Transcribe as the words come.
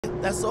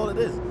That's all it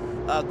is.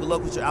 Good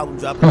luck with your album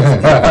dropping.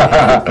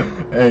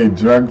 Hey,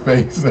 drunk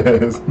face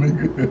ass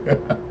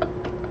nigga.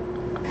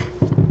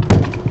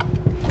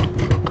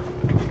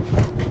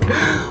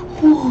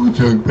 Ooh,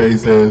 drunk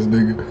face ass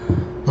nigga.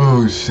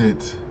 Oh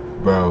shit,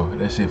 bro,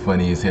 that shit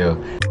funny as hell.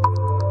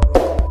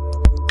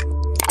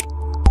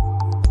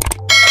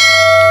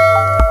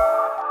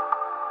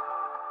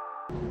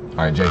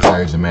 Alright, Jay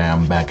Surgeon, man,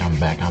 I'm back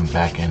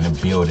in the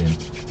building.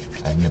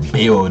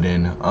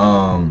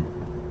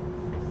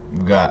 We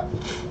got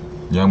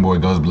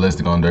Youngboy goes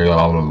ballistic on Durk,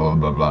 blah blah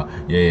blah blah.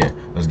 Yeah.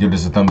 Let's give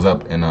this a thumbs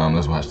up and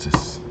let's watch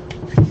this.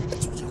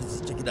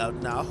 Check it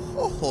out now.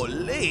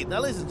 Holy! Now,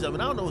 ladies and gentlemen,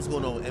 I don't know what's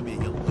going on with NBA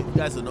Youngboy. You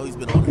guys don't know he's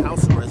been on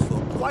house arrest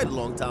for quite a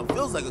long time.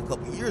 Feels like a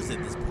couple years at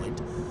this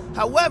point.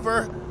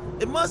 However,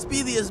 it must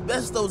be the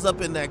asbestos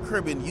up in that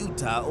crib in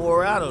Utah,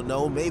 or I don't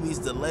know, maybe it's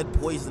the lead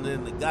poisoning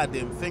in the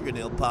goddamn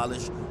fingernail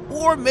polish,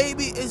 or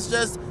maybe it's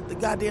just the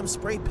goddamn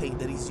spray paint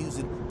that he's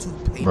using to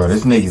paint. Bro,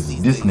 this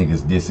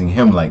nigga's dissing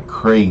him like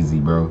crazy,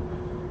 bro.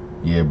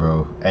 Yeah,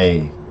 bro.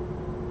 Hey,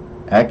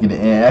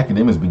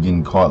 Akademiks be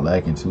getting caught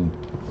lacking too.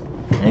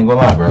 I ain't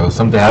gonna lie, bro.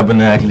 Something happened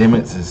to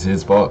Akademiks. It's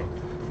his fault.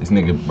 This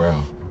nigga,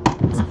 bro.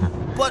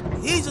 But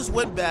he just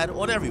went bad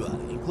on everybody,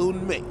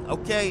 including me.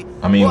 Okay.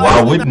 I mean, well,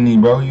 why wouldn't he,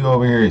 bro? You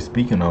over here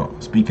speaking on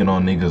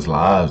niggas'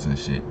 lives and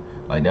shit.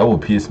 Like that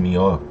would piss me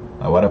off.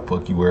 Like, why the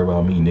fuck you worry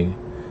about me, nigga?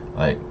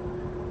 Like,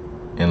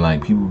 and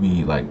like people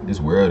be like, this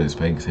world is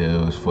fake as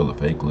hell. It's full of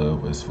fake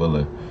love. It's full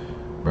of,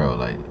 bro.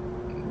 Like,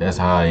 that's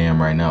how I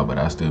am right now. But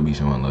I still be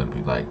showing love to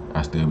people. Like,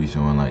 I still be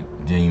showing like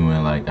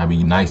genuine. Like, I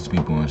be nice to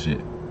people and shit.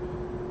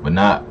 But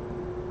not.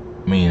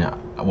 I mean,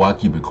 well, I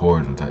keep it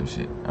cordial type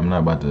shit. I'm not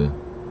about to.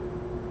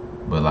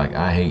 But like,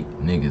 I hate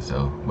niggas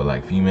though. But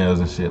like females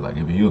and shit. Like,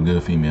 if you a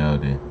good female,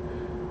 then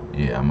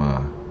yeah, I'm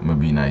gonna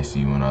be nice to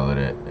you and all of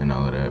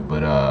that.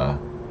 But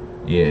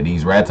yeah,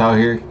 these rats out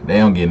here, they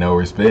don't get no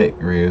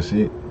respect. Real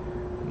shit.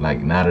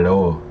 Like, not at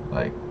all.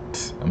 Like,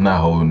 I'm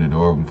not holding the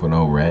door open for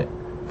no rat.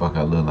 Fuck,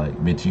 I look like,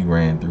 bitch, you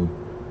ran through.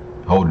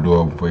 Hold the door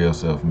open for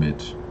yourself,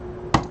 bitch.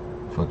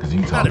 Fuck is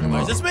you talking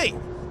about? It's me.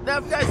 Now,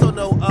 if you guys don't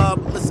know,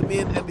 listen, me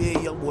and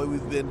NBA Youngboy,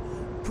 we've been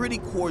pretty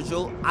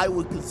cordial. I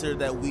would consider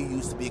that we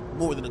used to be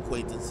more than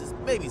acquaintances.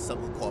 Maybe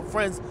some would call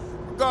friends.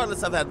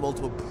 Regardless, I've had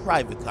multiple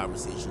private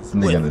conversations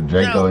with him. Got a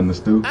Draco in the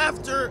stew.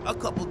 After a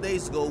couple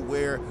days ago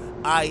where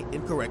I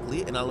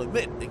incorrectly, and I'll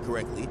admit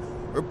incorrectly,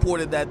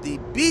 reported that the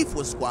beef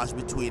was squashed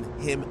between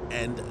him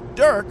and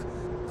Durk,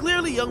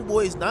 clearly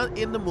Youngboy is not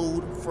in the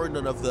mood for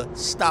none of the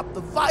stop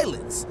the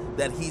violence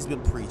that he's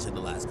been preaching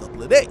the last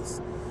couple of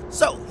days.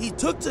 So he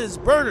took to his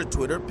burner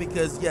Twitter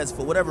because, yes,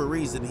 for whatever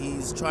reason,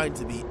 he's trying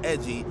to be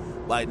edgy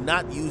by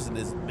not using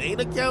his main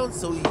account,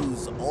 so he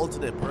used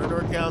alternate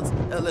burner accounts.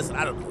 Listen,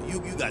 I don't know. You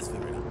guys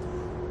figure it out.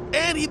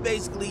 And he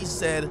basically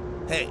said,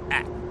 hey,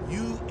 Ak,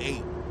 you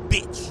a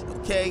bitch,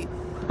 okay?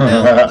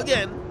 Now,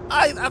 again,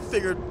 I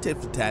figured tit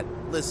for tat.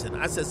 Listen,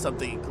 I said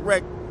something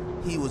incorrect.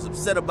 He was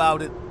upset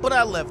about it, but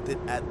I left it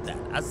at that.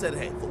 I said,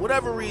 hey, for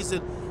whatever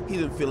reason, he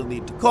didn't feel a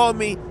need to call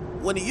me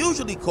when he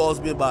usually calls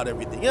me about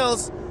everything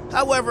else.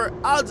 However,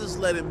 I'll just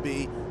let him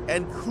be,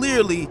 and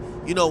clearly,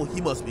 you know,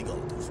 he must be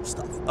going through some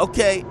stuff.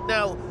 Okay,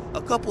 now,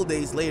 a couple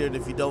days later, and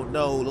if you don't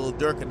know, Lil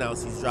Durk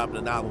announced he's dropping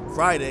an album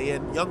Friday,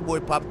 and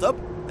Youngboy popped up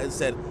and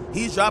said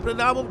he's dropping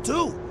an album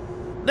too.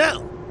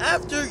 Now,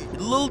 after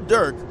Lil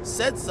Durk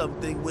said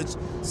something which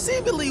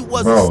seemingly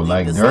wasn't, bro,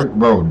 like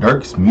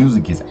Durk's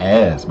music is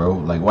ass, bro.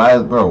 Like, why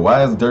is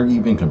Durk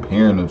even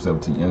comparing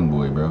himself to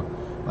Youngboy, bro?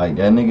 Like,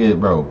 that nigga,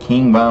 bro,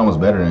 King Von was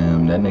better than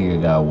him. That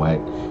nigga got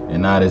whacked,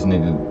 and now this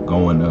nigga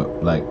going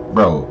up. Like,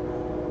 bro,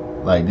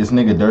 like, this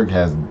nigga Durk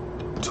has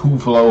 2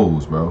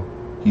 flows, bro.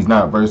 He's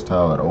not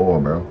versatile at all,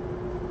 bro.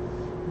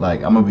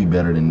 Like, I'm gonna be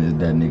better than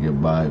that nigga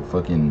by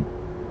fucking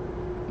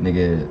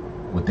nigga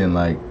within,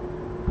 like,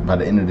 by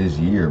the end of this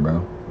year,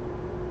 bro.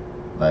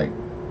 Like,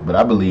 but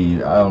I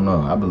believe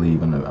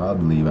in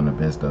the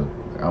best stuff.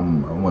 I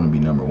want to be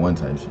 #1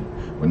 type shit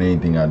with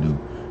anything I do.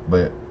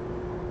 But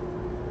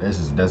that's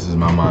just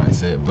my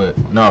mindset. But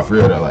no, for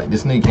real though, like,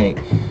 this nigga can't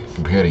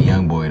compare to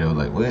Youngboy though.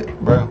 Like, what,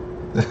 bro?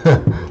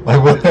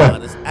 Like, what?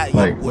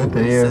 Like, what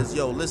the hell? Says,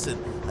 yo, listen,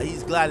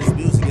 he's glad his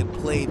music get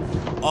played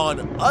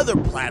on other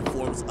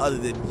platforms other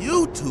than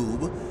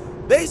YouTube.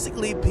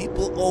 Basically,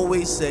 people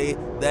always say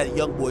that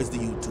Youngboy's the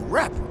YouTube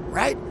rapper,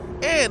 right?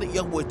 And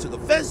Youngboy took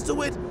offense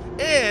to it,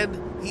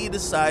 and he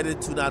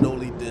decided to not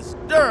only diss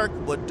Durk,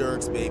 but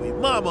Durk's baby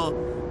mama,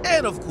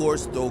 and of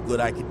course, throw good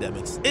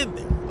Akademiks in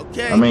there,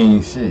 okay? I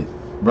mean, shit.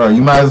 Bro,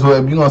 you might as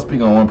well, if you're gonna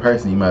speak on one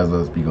person, you might as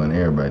well speak on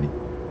everybody.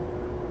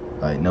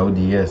 Like, no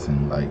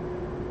DSing. Like,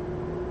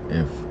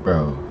 if,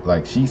 bro,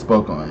 like, she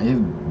spoke on his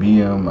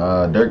BM,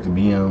 Durk's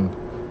BM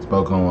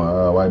spoke on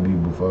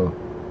YB before,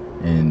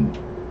 and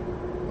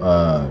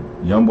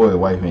Youngboy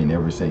wife ain't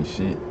never say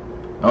shit.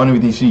 I don't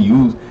even think she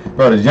used,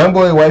 bro, does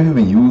Youngboy wife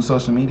even use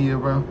social media,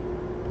 bro?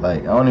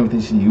 Like, I don't even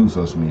think she used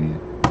social media.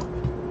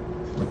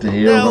 What the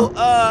hell, bro?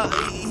 Now,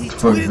 he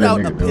tweeted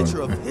out a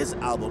picture of his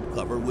album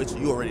cover, which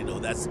you already know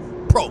that's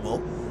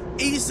promo.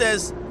 He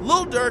says,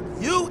 Lil Durk,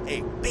 you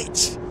a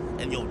bitch.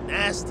 and your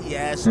nasty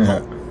ass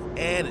hoe.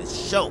 And it's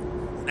shown.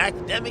 In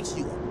Akademiks,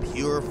 you a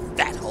pure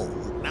fat hoe.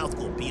 Your mouth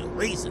gonna be the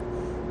reason.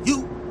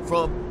 You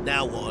from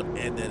now on,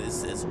 and then it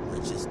says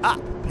Richest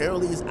Up.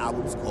 Apparently his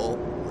album's called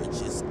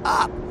Richest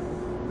Up.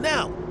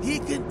 Now, he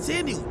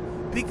continued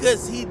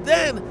because he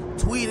then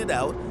tweeted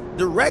out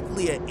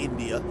directly at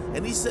India,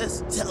 and he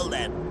says, tell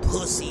that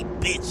pussy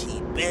bitch he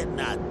better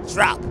not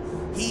drop.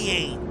 He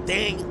ain't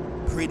dang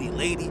pretty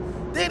lady.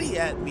 Then he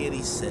at me and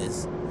he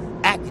says,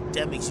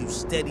 Akademiks, you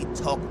steady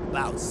talk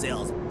about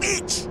sales,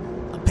 bitch.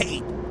 I'm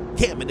paid.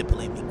 Can't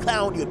manipulate me,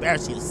 clown. You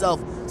embarrassing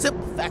yourself.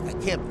 Simple fact, I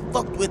can't be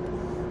fucked with.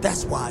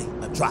 That's why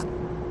I'm dropping.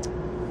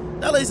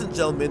 Now, ladies and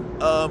gentlemen,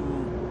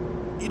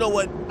 you know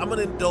what? I'm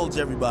gonna indulge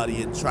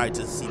everybody and try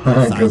to see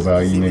because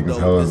all you niggas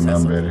hoes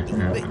know better.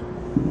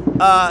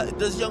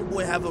 Does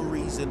Youngboy have a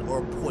reason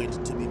or a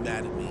point to be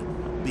mad at me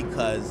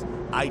because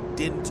I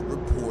didn't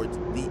report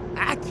the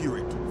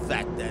accurate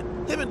fact that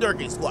him and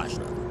Durk ain't squashed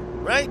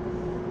nothing, right?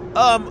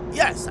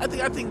 Yes, I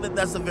think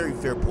that's a very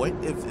fair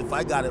point. If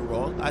I got it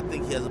wrong, I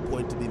think he has a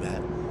point to be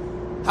mad.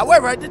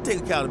 However, I did take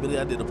accountability.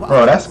 I did apologize.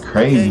 Bro, that's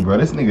crazy, bro.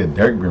 This nigga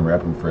Durk been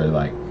rapping for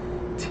like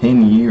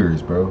 10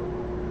 years, bro.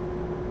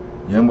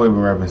 Youngboy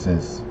been rapping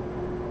since.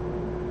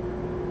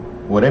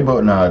 Well, they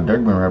both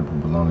Durk been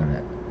rapping for longer than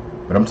that.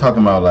 But I'm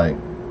talking about like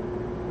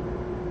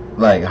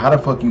how the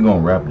fuck you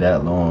gonna rap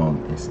that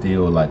long and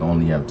still like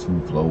only have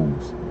 2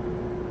 flows?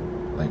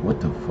 Like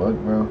what the fuck,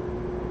 bro?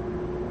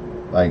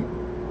 Like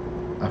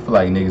I feel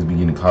like niggas be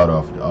getting caught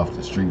off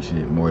the street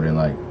shit more than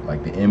like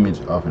the image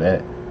off of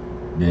that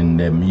than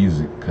that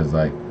music. Cause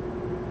like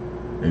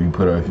if you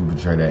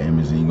portray that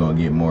image, then you gonna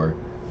get more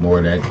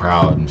of that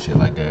crowd and shit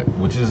like that,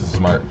 which is a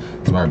smart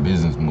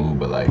business move.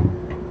 But like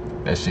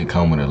that shit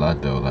come with a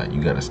lot though. Like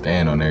you gotta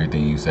stand on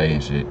everything you say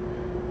and shit.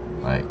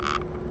 Like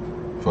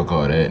fuck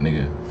all that,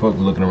 nigga. Fuck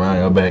looking around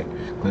your back,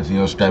 clutching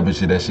your strap and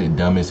shit. That shit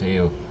dumb as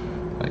hell.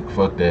 Like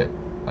fuck that.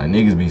 Like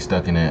niggas be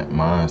stuck in that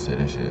mindset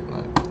and shit.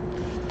 Like.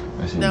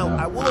 Now,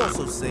 I will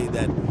also say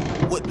that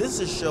what this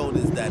has shown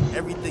is that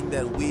everything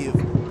that we've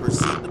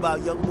perceived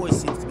about Youngboy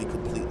seems to be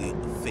completely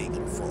fake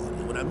and fraud.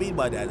 And what I mean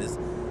by that is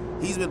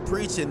he's been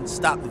preaching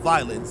stop the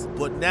violence,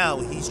 but now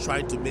he's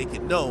trying to make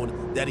it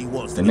known that he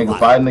wants to be violent.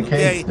 Fighting the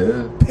case,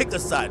 dude. Pick a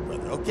side,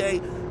 brother, okay?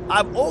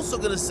 I'm also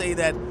going to say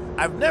that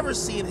I've never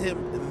seen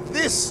him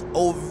this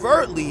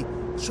overtly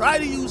try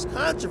to use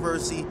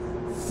controversy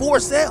for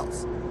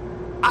sales.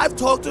 I've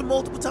talked to him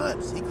multiple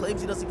times. He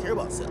claims he doesn't care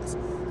about sales.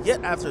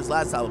 Yet after his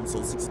last album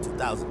sold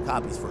 62,000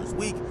 copies for his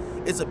week,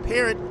 it's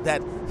apparent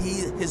that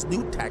his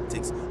new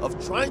tactics of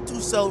trying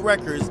to sell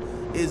records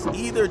is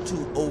either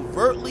to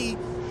overtly,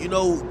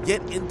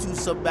 get into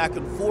some back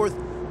and forth,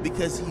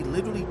 because he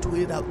literally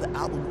tweeted out the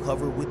album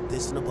cover with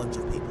this and a bunch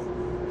of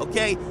people.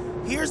 Okay,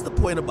 here's the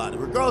point about it.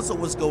 Regardless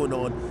of what's going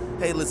on,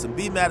 hey, listen,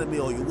 be mad at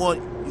me all you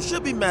want. You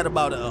should be mad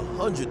about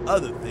 100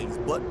 other things,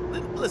 but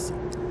listen,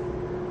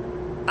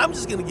 I'm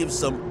just gonna give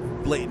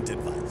some blatant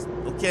advice,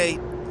 okay?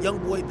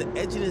 Youngboy, the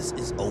edginess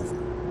is over,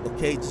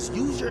 okay? Just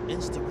use your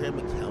Instagram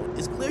account.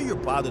 It's clear you're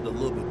bothered a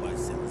little bit by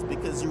sales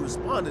because you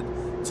responded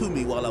to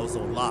me while I was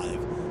on live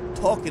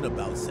talking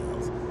about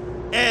sales.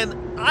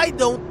 And I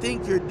don't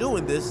think you're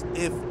doing this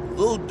if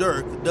Lil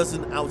Durk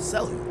doesn't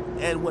outsell you.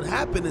 And what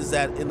happened is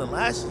that in the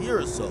last year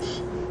or so,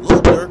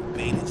 Lil Durk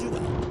baited you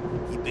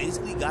out. He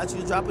basically got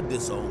you to drop a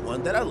diss on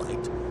one that I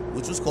liked,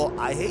 which was called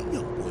I Hate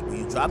Youngboy, but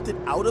you dropped it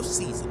out of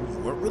season. You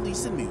weren't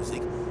releasing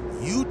music.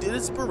 You did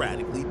it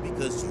sporadically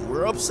because you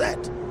were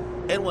upset.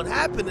 And what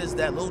happened is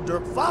that Lil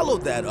Durk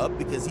followed that up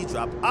because he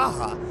dropped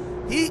Aha.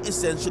 He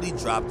essentially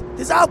dropped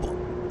his album,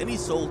 and he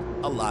sold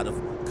a lot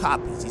of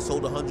copies. He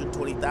sold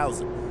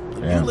 120,000.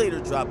 When you later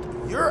dropped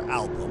your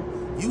album,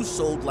 you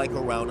sold like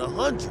around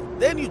 100.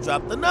 Then you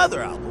dropped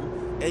another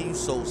album, and you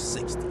sold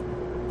 60.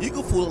 You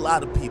can fool a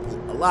lot of people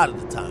a lot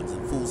of the times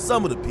and fool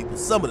some of the people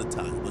some of the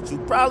time, but you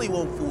probably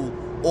won't fool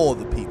all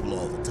the people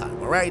all the time,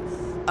 all right?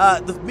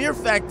 The mere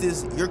fact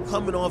is you're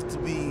coming off to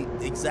be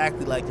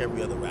exactly like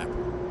every other rapper,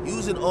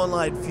 using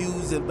online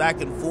feuds and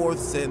back and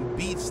forths and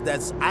beefs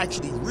that's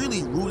actually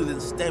really rooted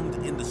and stemmed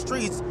in the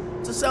streets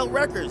to sell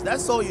records.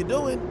 That's all you're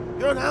doing.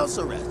 You're on house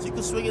arrest. You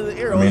can swing in the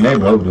air. I mean, they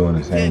both doing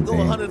the same thing.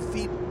 You can't go 100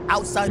 feet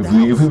outside the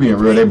house. If we being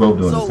real, they both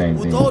doing the same thing.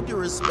 So, with all due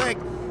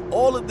respect,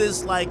 all of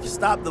this, like,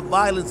 stop the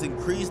violence,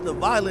 increase the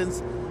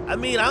violence, I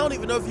mean, I don't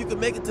even know if you can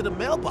make it to the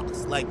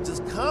mailbox. Like,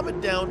 just calm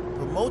it down,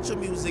 promote your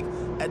music.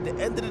 At the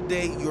end of the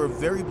day, you're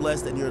very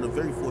blessed and you're in a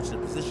very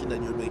fortunate position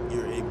that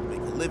you're able to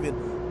make a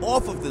living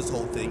off of this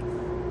whole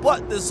thing.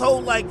 But this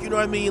whole, like, you know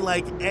what I mean,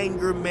 like,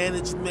 anger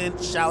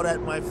management, shout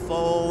at my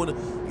phone,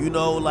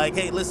 like,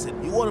 hey,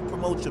 listen, you want to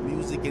promote your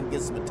music and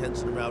get some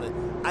attention around it.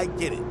 I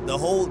get it. The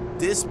whole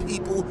diss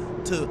people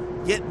to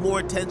get more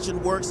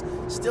attention works,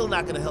 still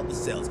not going to help the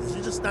sales because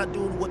you're just not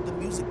doing what the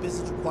music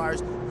business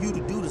requires you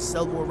to do to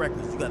sell more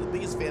records. You got the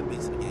biggest fan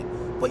base in the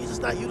game, but you're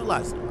just not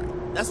utilizing it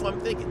right. That's what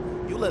I'm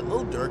thinking. You let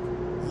Lil Durk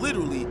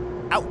literally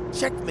out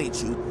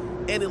checkmate you,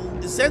 and it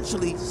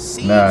essentially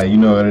seems... Nah, you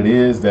know what it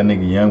is? That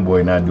nigga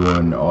Youngboy not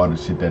doing all the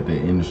shit that the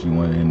industry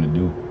wanted him to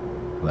do.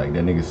 Like,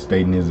 that nigga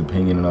stating his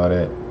opinion and all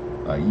that.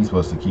 Like, he's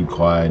supposed to keep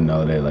quiet and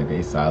all that. Like,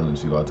 they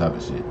silence you, all type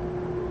of shit.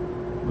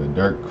 But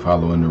Durk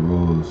following the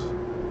rules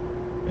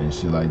and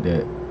shit like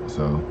that.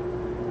 So,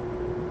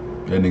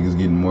 that nigga's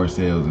getting more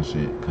sales and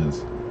shit.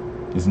 Because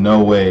there's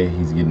no way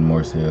he's getting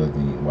more sales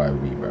than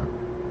YB, bro.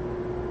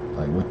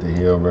 Like, what the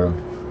hell, bro?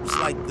 It's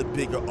like the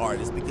bigger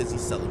artist because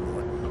he's selling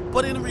more.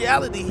 But in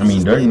reality, he's I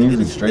mean, Durk music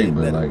industry straight,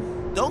 but better. like,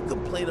 don't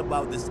complain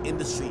about this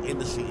industry.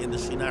 And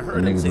I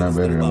heard the him nigga's say not this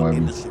better thing than about YB.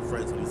 industry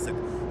friends when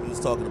he was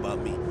talking about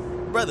me.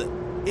 Brother,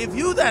 if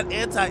you that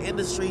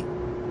anti-industry,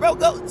 bro,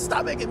 go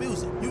stop making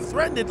music. You've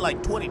threatened it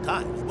like 20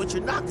 times, but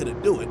you're not gonna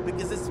do it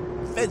because it's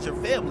fed your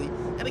family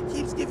and it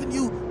keeps giving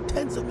you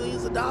tens of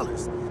millions of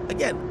dollars.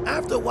 Again,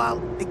 after a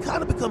while, it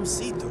kind of becomes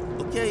see-through.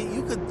 Okay,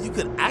 you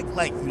could act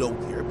like you don't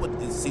care, but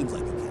it seems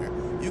like you care.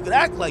 You could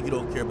act like you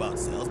don't care about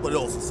sales, but it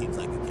also seems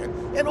like you care.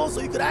 And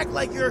also, you could act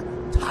like you're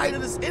tired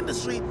of this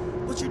industry,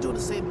 but you're doing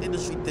the same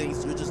industry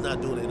things. You're just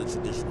not doing it in a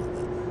traditional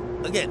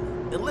way. Again,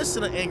 enlist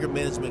in an anger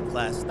management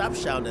class. Stop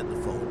shouting at the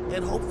phone,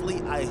 and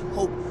hopefully, I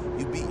hope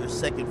you beat your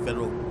second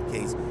federal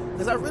case,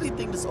 because I really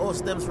think this all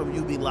stems from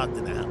you being locked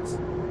in the house.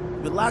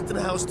 You've been locked in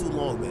the house too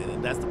long, man,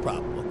 and that's the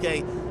problem.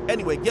 Okay.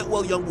 Anyway, get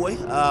well, young boy.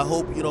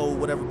 Hope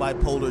whatever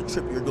bipolar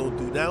trip you're going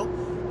through now,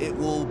 it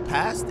will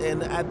pass,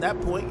 and at that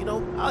point,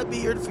 I'll be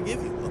here to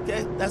forgive you,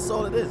 okay? That's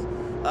all it is.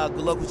 Good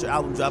luck with your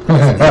album dropping.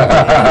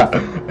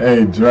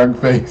 Hey, drunk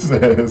face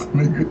ass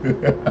nigga.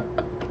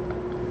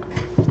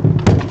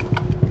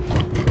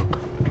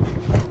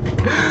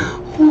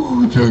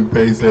 Ooh, drunk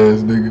face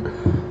ass nigga.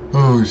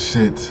 Oh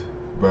shit,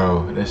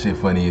 bro, that shit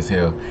funny as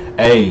hell.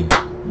 Hey,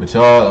 but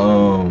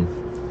y'all,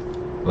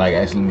 like,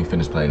 actually, let me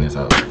finish playing this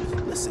out.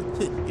 Listen,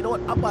 you know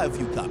what? I'll buy a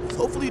few copies.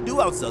 Hopefully, you do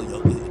outsell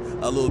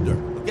Lil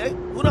Durk. Okay?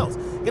 Who knows?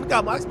 Get the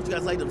comments, but you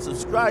guys like them,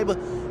 subscribe.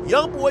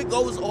 Youngboy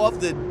goes off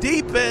the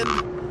deep end.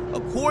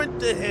 According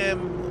to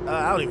him,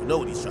 I don't even know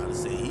what he's trying to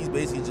say. He's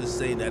basically just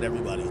saying that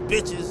everybody's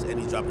bitches, and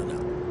he's dropping it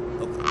out.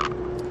 Okay.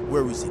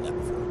 Where have we seen that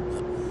before?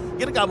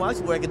 Get the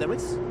comments, we're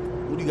Akademiks.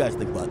 What do you guys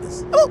think about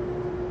this? Oh!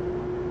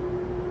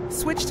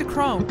 Switch to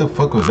Chrome. What the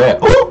fuck was that?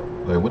 Oh!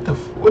 Like, what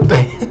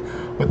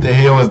the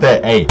hell was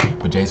that? Hey,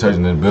 put J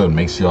Surgeon in the building.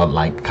 Make sure y'all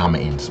like,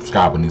 comment, and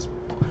subscribe on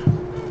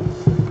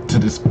to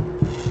this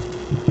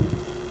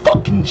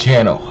fucking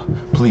channel,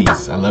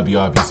 please. I love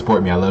y'all. If you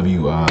support me, I love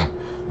you.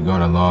 We're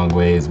going a long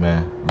ways,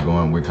 man.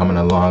 We're coming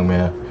along,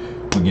 man.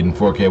 We're getting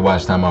 4K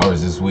watch time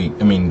hours this week.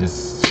 I mean,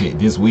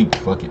 this week.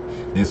 Fuck it.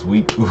 This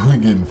week we're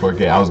getting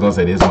 4K. I was gonna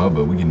say this month,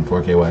 but we're getting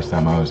 4K watch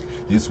time hours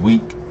this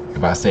week.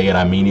 If I say it,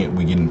 I mean it.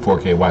 We're getting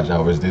 4K watch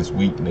hours this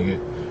week, nigga.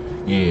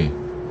 Yeah.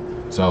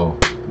 So,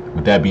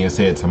 with that being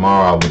said,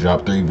 tomorrow I will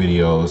drop 3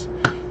 videos,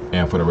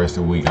 and for the rest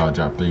of the week I'll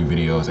drop 3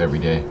 videos every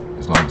day,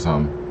 as long as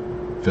I'm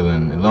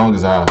feeling,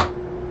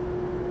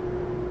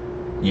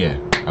 yeah,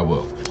 I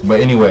will.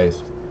 But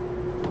anyways,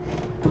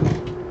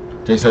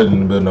 J Surgeon in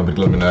the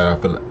building.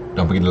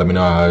 Don't forget to let me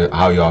know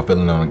how y'all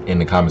feeling in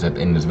the comments at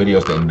the end of this video.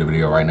 It's the end of the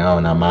video right now,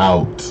 and I'm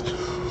out.